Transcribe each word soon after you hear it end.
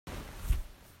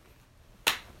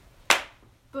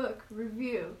book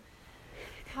review.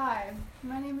 Hi,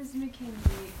 my name is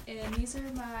Mackenzie, and these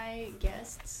are my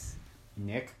guests,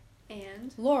 Nick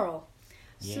and Laurel.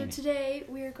 So today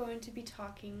we are going to be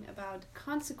talking about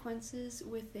consequences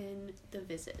within The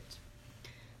Visit.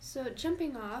 So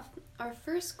jumping off, our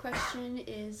first question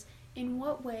is, in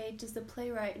what way does the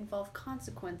playwright involve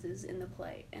consequences in the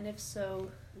play? And if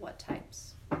so, what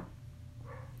types? You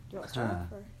want to start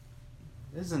off, or?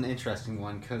 This is an interesting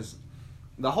one because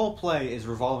the whole play is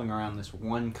revolving around this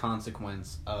one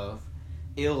consequence of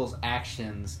Ill's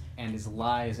actions and his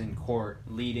lies in court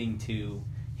leading to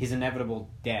his inevitable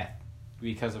death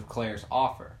because of Claire's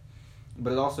offer.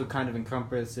 But it also kind of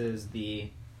encompasses the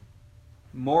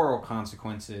moral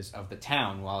consequences of the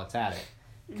town while it's at it,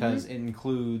 because it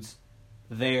includes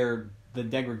the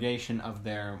degradation of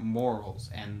their morals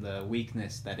and the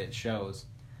weakness that it shows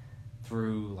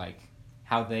through, like,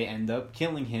 how they end up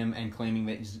killing him and claiming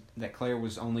that Claire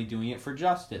was only doing it for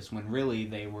justice, when really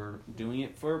they were doing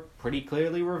it for pretty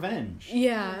clearly revenge.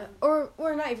 Yeah, or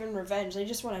not even revenge. They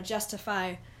just want to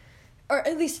justify, or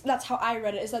at least that's how I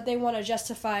read it, is that they want to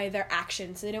justify their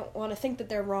actions. They don't want to think that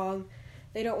they're wrong.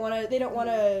 They don't want to. They don't want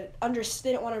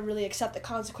to really accept the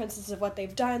consequences of what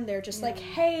they've done. They're just like,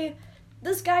 hey,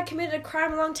 this guy committed a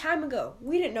crime a long time ago.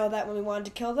 We didn't know that when we wanted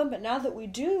to kill them, but now that we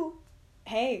do,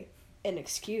 hey, an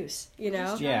excuse, you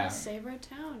know? Just trying to save our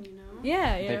town, you know?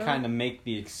 Yeah, They kind of make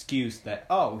the excuse that,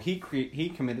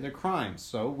 he committed a crime,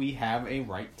 so we have a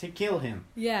right to kill him.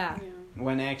 Yeah.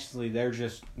 When actually they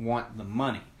just want the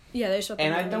money. Yeah, they just want the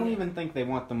money. money. And I don't even think they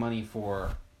want the money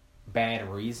for bad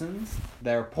reasons.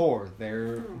 They're poor.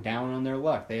 They're down on their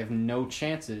luck. They have no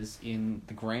chances in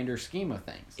the grander scheme of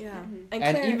things. Yeah.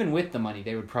 And even with the money,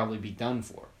 they would probably be done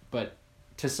for. But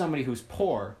to somebody who's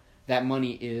poor, that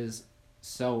money is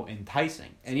so enticing.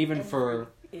 And even for...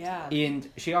 Yeah. And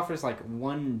she offers like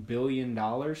 $1 billion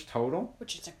total.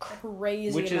 Which is a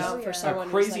crazy amount for someone a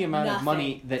crazy who's amount nothing. of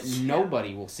money that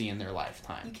nobody will see in their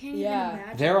lifetime. You can't even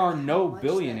imagine. There are no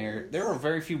billionaires. There are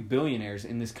very few billionaires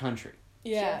in this country.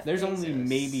 Yeah. There's only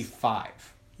maybe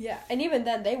 5. Yeah, and even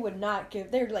then, they would not give.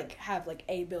 They would have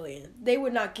 $1 billion. They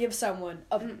would not give someone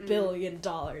 $1 billion.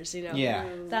 You know. Yeah.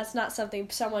 That's not something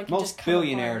someone can Most just come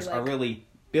billionaires upon, are really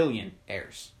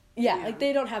billionaires. Yeah, like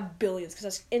they don't have billions because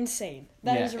that's insane.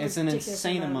 That is it's an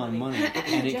insane amount of money,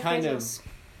 and it kind of.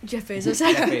 Jeff Bezos.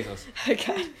 Jeff Bezos.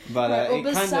 Okay. But well,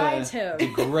 besides him,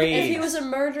 degrades. If he was a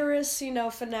murderous,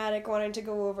 fanatic wanting to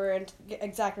go over and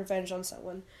exact revenge on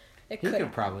someone, he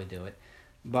could probably do it.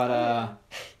 But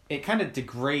it kind of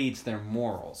degrades their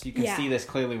morals. You can see this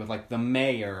clearly with like the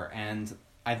mayor, and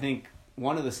I think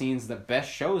one of the scenes that best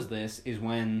shows this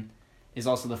is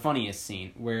also the funniest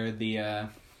scene, where the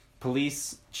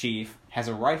police chief has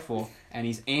a rifle and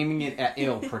he's aiming it at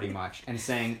Ill pretty much and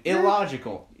saying,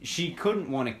 illogical. She couldn't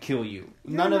want to kill you.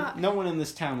 No one in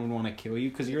this town would want to kill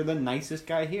you because you're the nicest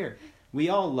guy here. We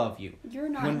all love you. You're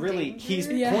not when really he's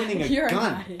pointing a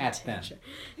gun at them.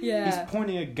 Yeah. He's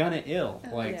pointing a gun at Ill.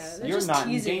 You're not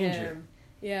in danger. Him.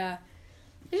 Yeah.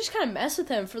 They just kind of mess with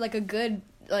him for like a good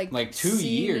 2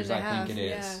 years, I think it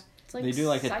is. Yeah. It's like they do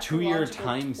like a 2-year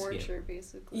time skip.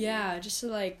 Basically. Yeah, just to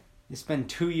like. You spend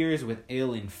 2 years with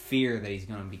Ill in fear that he's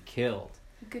gonna be killed.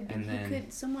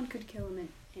 Someone could kill him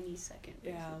at any second.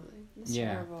 Basically. Yeah. It's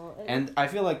terrible. And I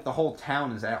feel like the whole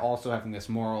town is also having this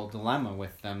moral dilemma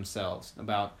with themselves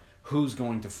about who's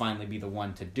going to finally be the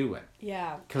one to do it.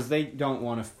 Yeah. Because they don't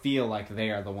want to feel like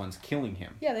they are the ones killing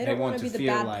him. Yeah, they don't want to be the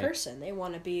bad person. They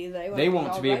want to be. They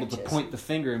want to be able to point the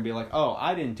finger and be like, "Oh,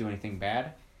 I didn't do anything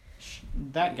bad.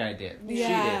 That guy did. Yeah.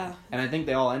 She did." And I think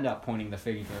they all end up pointing the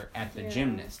finger at the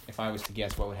gymnast. If I was to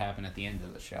guess what would happen at the end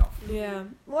of the show. Yeah.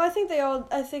 Well, I think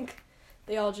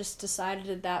they all just decided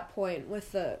at that point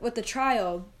with the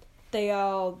trial, they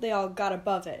all got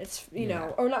above it. It's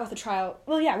know, or not with the trial.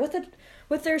 Well, yeah,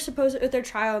 with their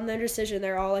trial and their decision,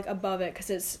 they're all like above it because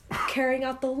it's carrying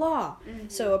out the law. Mm-hmm.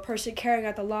 So a person carrying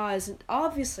out the law is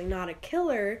obviously not a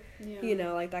killer.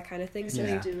 Yeah. Like that kind of thing. So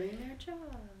they're doing their job.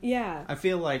 Yeah. I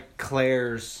feel like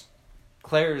Claire's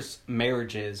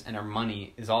marriages and her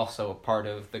money is also a part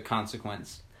of the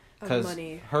consequence. Because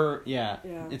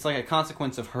it's like a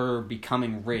consequence of her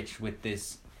becoming rich with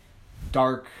this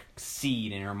dark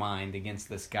seed in her mind against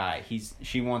this guy.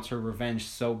 She wants her revenge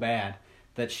so bad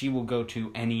that she will go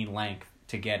to any length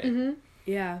to get it. Mm-hmm.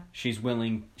 Yeah. She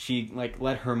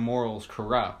let her morals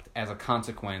corrupt as a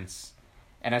consequence,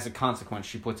 and as a consequence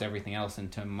she puts everything else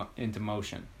into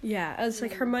motion. Yeah, it's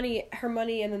like her money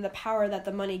and then the power that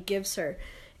the money gives her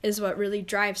is what really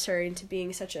drives her into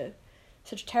being such a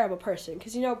terrible person.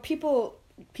 Because, people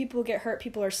people get hurt,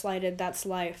 people are slighted, that's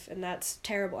life, and that's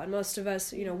terrible. And most of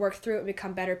us, work through it and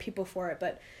become better people for it.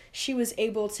 But she was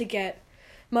able to get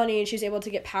money and she was able to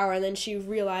get power, and then she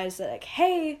realized that, like,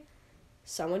 hey,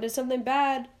 someone did something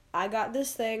bad, I got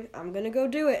this thing, I'm gonna go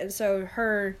do it. And so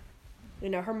her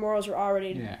morals were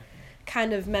already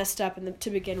kind of messed up to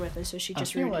begin with, and so she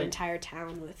just ruined the entire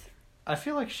town with... I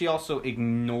feel like she also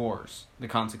ignores the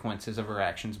consequences of her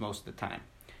actions most of the time.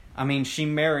 I mean, she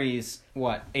marries,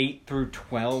 8 through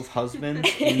 12 husbands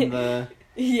in the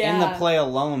in the play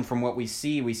alone. From what we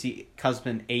see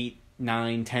husband 8,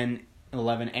 9, 10,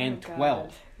 11, and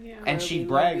 12. Yeah. And she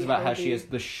brags about how she has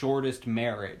the shortest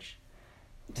marriage.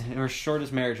 Her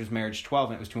shortest marriage was marriage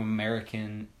 12, and it was to an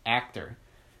American actor.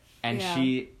 And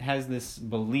she has this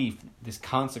belief, this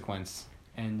consequence,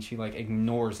 and she,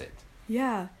 ignores it.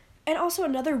 Yeah. And also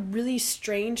another really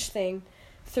strange thing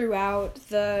throughout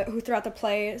the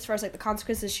play, as far as, the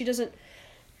consequences, she doesn't...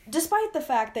 Despite the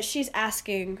fact that she's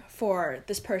asking for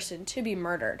this person to be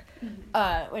murdered,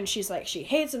 when she's, she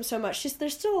hates him so much,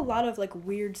 there's still a lot of,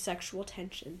 weird sexual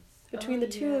tension between the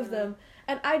two of them.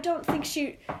 And I don't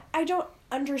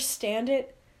understand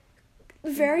it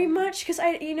very much, because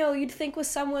you'd think with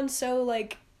someone so,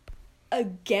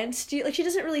 against you, she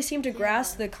doesn't really seem to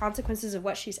grasp the consequences of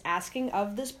what she's asking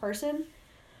of this person,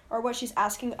 or what she's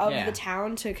asking of the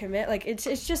town to commit.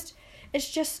 It's just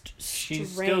strange.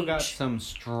 She's still got some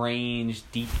strange,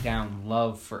 deep down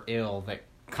love for Il that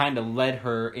kind of led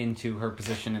her into her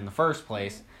position in the first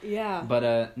place. Yeah.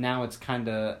 But now it's kind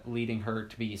of leading her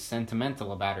to be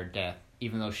sentimental about her death,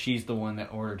 even though she's the one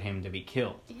that ordered him to be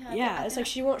killed. Yeah, it's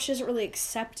she doesn't really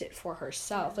accept it for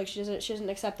herself. She doesn't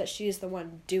accept that she's the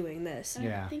one doing this. And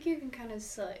I think you can kind of,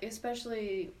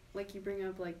 especially you bring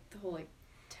up the whole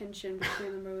tension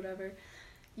between them or whatever.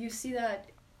 You see that,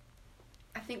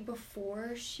 I think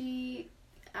before she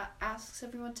asks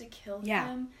everyone to kill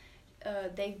him,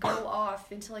 they go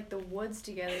off into the woods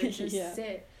together and just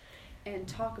sit and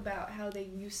talk about how they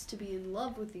used to be in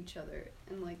love with each other,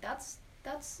 and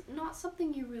that's not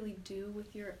something you really do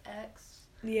with your ex.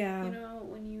 Yeah.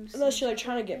 When you... Unless you're,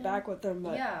 trying to get back with them,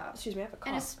 but... Yeah. Excuse me, I have a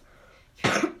cough.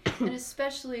 And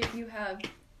especially if you have,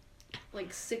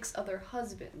 6 other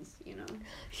husbands,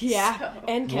 Yeah, so.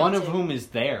 And counting. One of whom is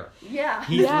there. Yeah.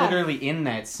 He's literally in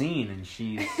that scene, and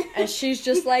she's... And she's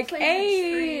just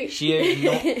hey!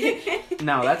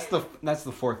 No, that's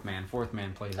the fourth man. Fourth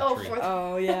man plays a tree.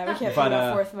 Oh, yeah, we can't forget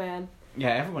about fourth man.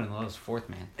 Yeah, everyone loves fourth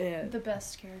man. Yeah. The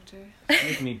best character.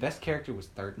 To me, best character was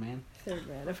third man. Third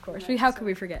man, of course. How could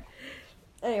we forget?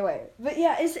 Anyway, but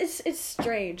yeah, it's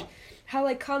strange how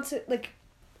the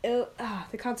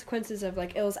consequences of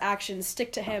Il's actions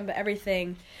stick to him, but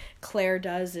everything Claire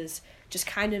does is just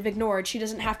kind of ignored. She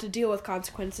doesn't have to deal with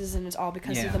consequences, and it's all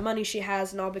because of the money she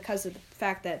has, and all because of the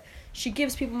fact that she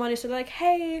gives people money. So they're like,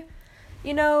 hey,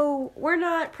 we're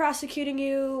not prosecuting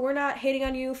you, we're not hating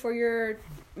on you for your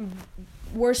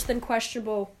worse than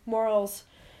questionable morals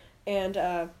and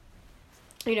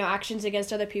actions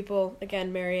against other people.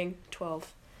 Again, marrying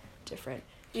 12 different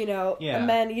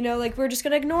men. We're just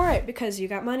gonna ignore it because you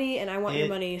got money and I want your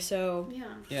money. So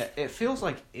it feels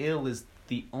like Il is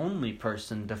the only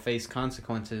person to face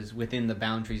consequences within the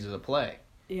boundaries of the play.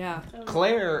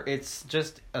 Claire, it's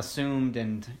just assumed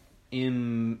and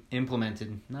influenced.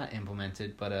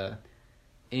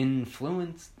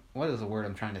 What is the word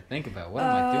I'm trying to think about? What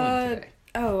am I doing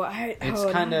today? It's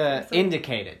kind of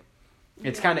indicated.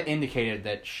 It's kind of indicated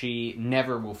that she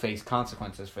never will face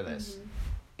consequences for this.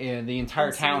 The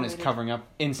entire town is covering up...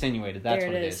 Insinuated, that's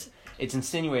what it is. It's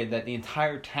insinuated that the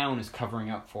entire town is covering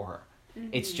up for her.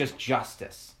 It's just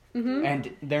justice.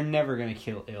 And they're never going to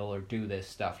kill Il or do this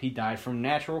stuff. He died from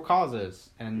natural causes,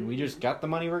 and we just got the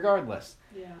money regardless.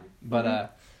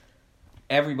 But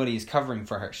everybody is covering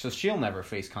for her, so she'll never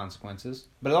face consequences.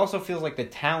 But it also feels like the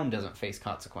town doesn't face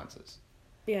consequences.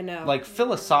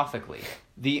 Philosophically,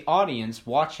 the audience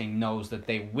watching knows that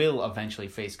they will eventually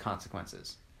face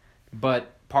consequences.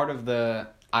 But part of the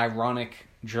ironic,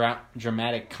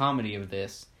 dramatic comedy of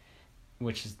this,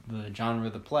 which is the genre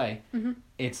of the play,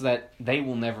 it's that they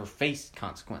will never face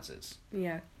consequences.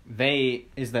 In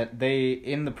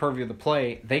the purview of the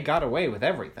play, they got away with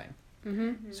everything.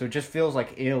 So it just feels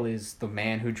like Il is the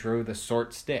man who drew the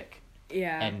short stick.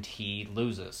 And he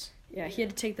loses. Yeah, he had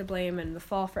to take the blame and the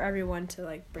fall for everyone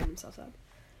to bring themselves up.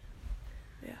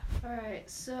 Alright,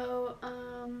 so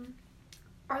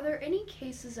are there any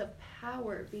cases of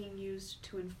power being used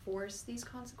to enforce these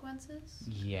consequences?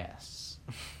 Yes.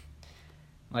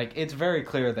 It's very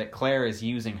clear that Claire is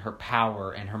using her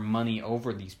power and her money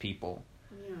over these people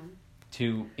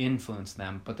to influence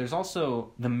them, but there's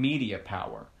also the media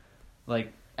power.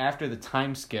 after the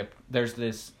time skip, there's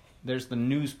the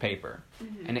newspaper,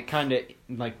 and it kind of,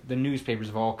 like, the newspapers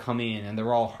have all come in, and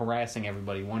they're all harassing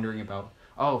everybody, wondering about,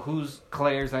 oh, who's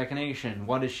Claire's Echinacea?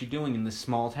 What is she doing in this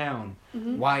small town?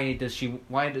 Why does she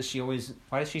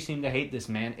seem to hate this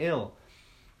man ill?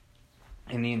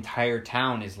 And the entire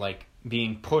town is, like,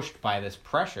 being pushed by this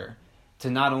pressure to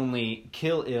not only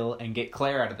kill ill and get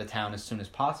Claire out of the town as soon as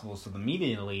possible so the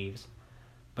media leaves,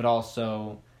 but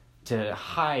also to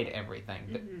hide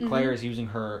everything. Claire is using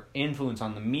her influence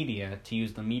on the media to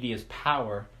use the media's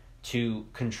power to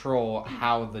control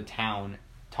how the town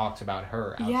talks about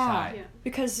her outside. Yeah,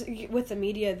 because with the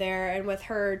media there and with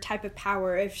her type of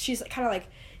power, if she's kind of like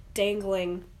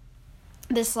dangling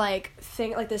this like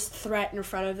thing, like this threat in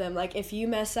front of them, like, if you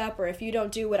mess up or if you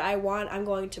don't do what I want, I'm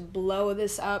going to blow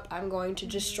this up, I'm going to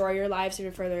destroy your lives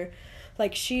even further.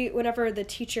 Like, whenever the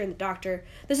teacher and the doctor,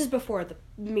 this is before the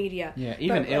media. Yeah,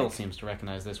 even ill seems to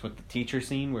recognize this with the teacher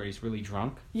scene where he's really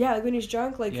drunk. Yeah, like when he's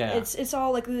drunk, like, it's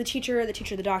all like the teacher,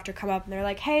 the doctor come up and they're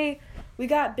like, hey, we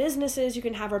got businesses, you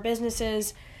can have our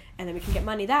businesses, and then we can get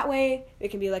money that way, it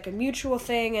can be like a mutual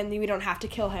thing, and then we don't have to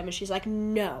kill him. And she's like,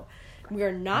 no,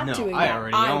 we're not doing that. I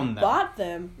already own them. Bought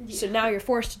them, so now you're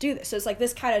forced to do this. So it's like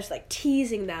this kind of just like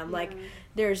teasing them, like,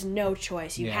 there's no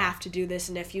choice. You have to do this,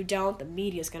 and if you don't, the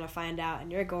media's going to find out,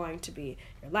 and your life's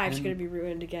going to be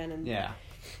ruined again. And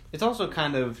it's also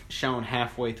kind of shown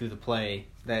halfway through the play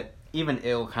that even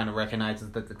ill kind of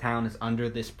recognizes that the town is under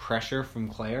this pressure from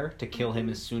Claire to kill him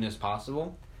as soon as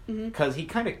possible, because he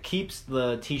kind of keeps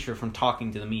the teacher from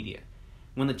talking to the media.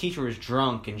 When the teacher is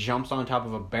drunk and jumps on top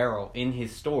of a barrel in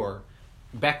his store,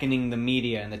 beckoning the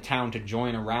media and the town to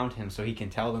join around him so he can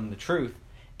tell them the truth,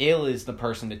 ill is the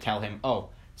person to tell him, oh,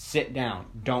 sit down,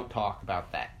 don't talk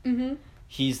about that.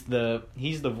 He's the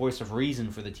voice of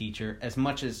reason for the teacher, as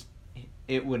much as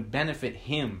it would benefit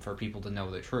him for people to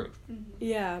know the truth.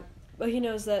 Yeah, but he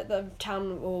knows that the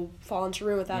town will fall into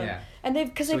ruin without him. And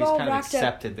they've he's all kind of racked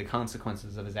accepted the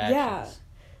consequences of his actions.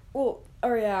 Or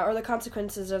the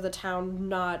consequences of the town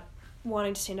not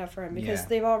wanting to stand up for him, because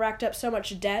they've all racked up so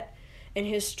much debt in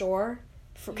his store.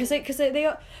 Because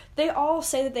they all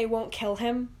say that they won't kill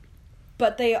him,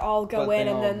 but they all go in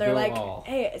and then they're like,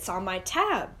 hey, it's on my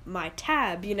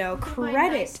tab, you know, credit. My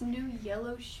nice new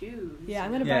yellow shoes. Yeah,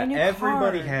 I'm gonna buy a new car.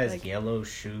 Everybody has yellow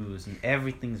shoes, and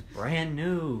everything's brand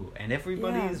new, and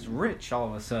everybody's rich all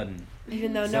of a sudden.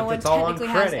 Even though no one technically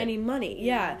has any money.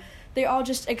 Yeah. They all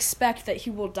just expect that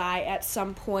he will die at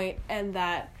some point and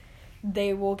that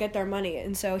they will get their money.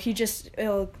 And so he just,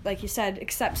 like you said,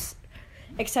 accepts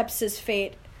his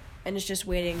fate and is just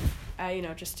waiting,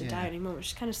 just to die any moment, which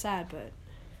is kind of sad, but...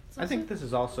 I think this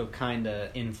is also kind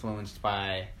of influenced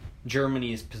by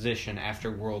Germany's position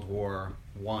after World War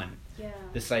I. Yeah.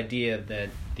 This idea that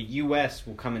the U.S.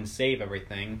 will come and save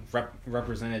everything,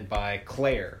 represented by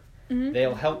Claire.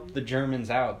 They'll help the Germans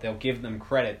out. They'll give them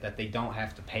credit that they don't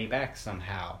have to pay back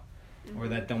somehow, or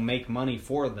that they'll make money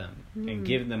for them and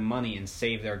give them money and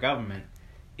save their government,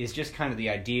 is just kind of the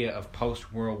idea of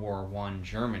post-World War I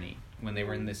Germany, when they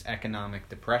were in this economic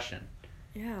depression.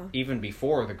 Yeah. Even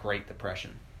before the Great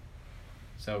Depression.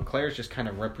 So Claire's just kind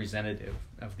of representative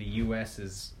of the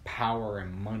U.S.'s power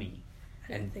and money.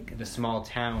 And the small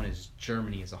town is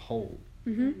Germany as a whole.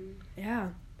 Yeah. Yeah,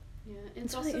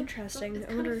 it's really interesting.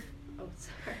 I wonder... Oh,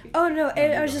 sorry. Oh, no,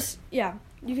 I was just... Yeah,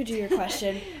 you could do your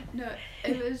question. No,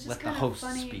 it was just Let kind the of host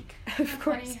funny. speak. Of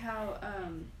course. Funny how,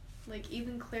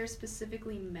 even Claire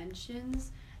specifically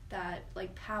mentions that,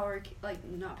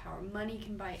 money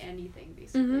can buy anything,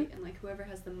 basically. And, whoever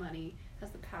has the money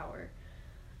has the power.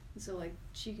 And so,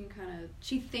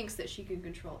 she thinks that she can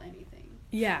control anything.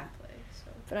 Yeah.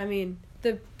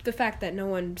 But, the fact that no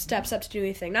one steps up to do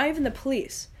anything, not even the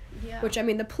police. Yeah. Which,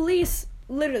 the police,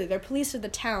 literally, they're police of the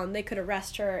town. They could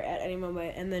arrest her at any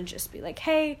moment and then just be like,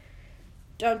 hey,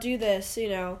 don't do this, They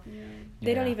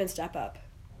don't even step up.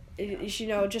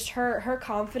 Just her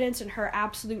confidence and her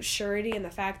absolute surety and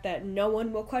the fact that no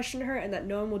one will question her and that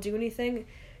no one will do anything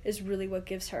is really what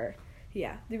gives her,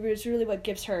 it's really what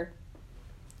gives her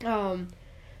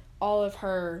all of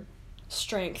her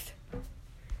strength.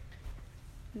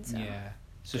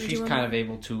 So she's kind of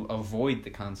able to avoid the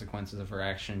consequences of her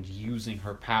actions using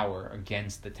her power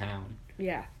against the town.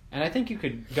 Yeah. And I think you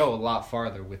could go a lot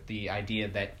farther with the idea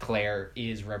that Claire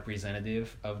is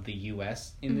representative of the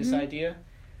U.S. in this idea.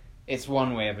 It's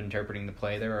one way of interpreting the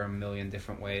play. There are a million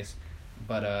different ways.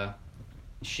 But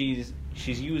she's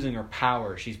using her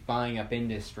power. She's buying up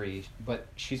industry. But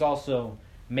she's also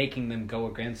making them go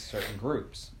against certain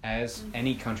groups, as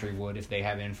any country would if they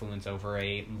have influence over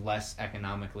a less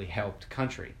economically helped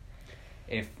country.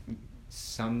 If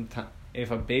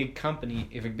if a big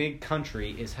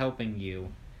country is helping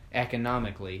you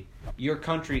economically, your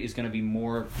country is going to be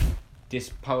more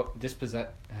disposed.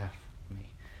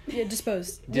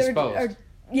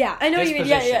 Yeah, I know what you mean.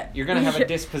 Yeah. You're going to have a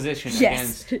disposition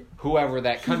against whoever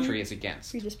that country is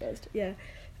against. Predisposed, yeah.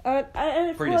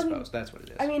 Predisposed, that's what it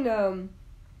is. I mean,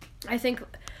 I think,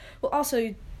 well,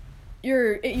 also,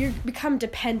 you become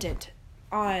dependent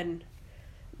on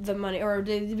the money, or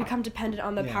they become dependent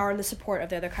on the power and the support of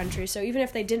the other country. So even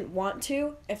if they didn't want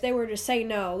to, if they were to say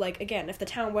no, like, again, if the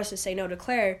town was to say no to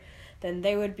Claire, then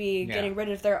they would be getting rid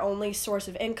of their only source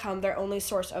of income, their only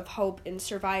source of hope in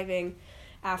surviving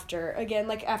after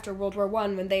World War I,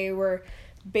 when they were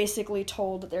basically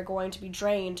told that they're going to be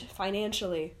drained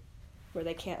financially, where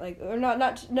they can't, like, or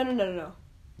no.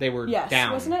 They were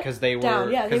down because they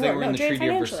were in the Treaty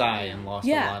of Versailles and lost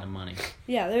a lot of money.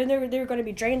 Yeah, they were going to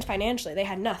be drained financially. They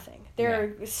had nothing.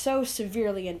 They're so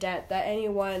severely in debt that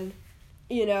anyone,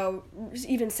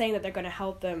 even saying that they're going to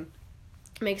help them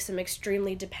makes them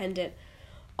extremely dependent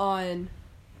on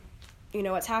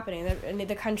what's happening.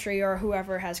 The country or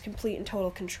whoever has complete and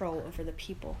total control over the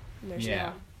people.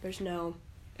 And there's no...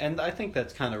 And I think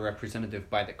that's kind of representative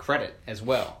by the credit as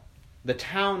well. The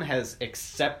town has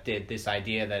accepted this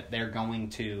idea that they're going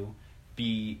to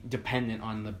be dependent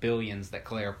on the billion that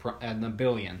Claire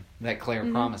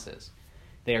promises.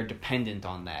 They are dependent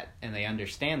on that, and they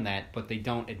understand that, but they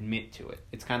don't admit to it.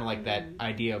 It's kind of like that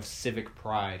idea of civic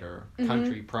pride or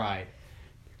country pride.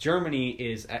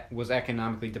 Germany was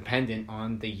economically dependent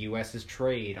on the U.S.'s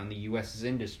trade, on the U.S.'s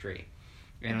industry,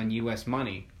 and on U.S.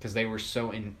 money, because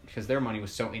their money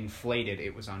was so inflated,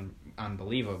 it was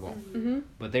unbelievable.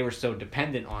 But they were so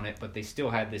dependent on it, but they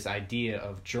still had this idea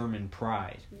of German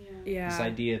pride. This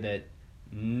idea that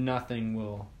nothing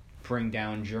will bring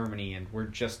down Germany, and we're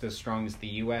just as strong as the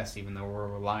U.S., even though we're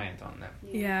reliant on them.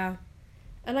 Yeah.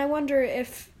 And I wonder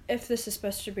if this is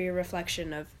supposed to be a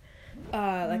reflection of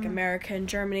like America and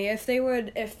Germany,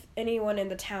 if anyone in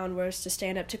the town was to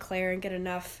stand up to Claire and get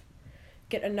enough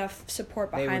support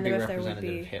behind them, if there would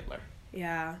be Hitler.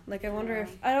 Yeah, like I wonder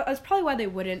if that's probably why they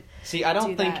wouldn't. See, I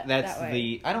don't think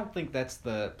that's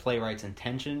the playwright's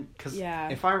intention, because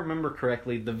if I remember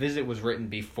correctly, The Visit was written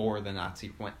before the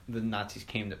Nazis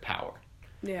came to power.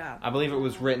 Yeah, I believe it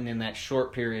was written in that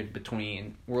short period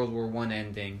between World War I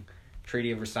ending,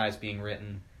 Treaty of Versailles being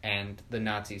written, and the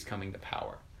Nazis coming to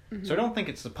power. So I don't think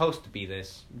it's supposed to be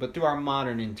this, but through our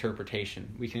modern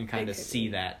interpretation, we can kind of see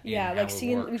that. We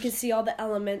can see all the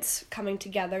elements coming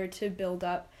together to build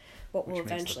up what will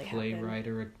eventually happen. Which makes the playwright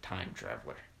a time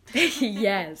traveler.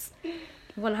 Yes,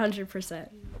 100%.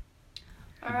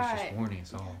 All right. Just warning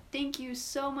us all. Thank you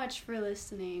so much for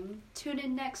listening. Tune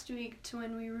in next week to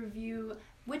when we review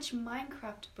which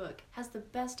Minecraft book has the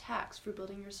best hacks for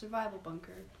building your survival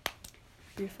bunker.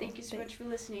 Beautiful. Thank you so much for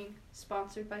listening.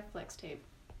 Sponsored by FlexTape.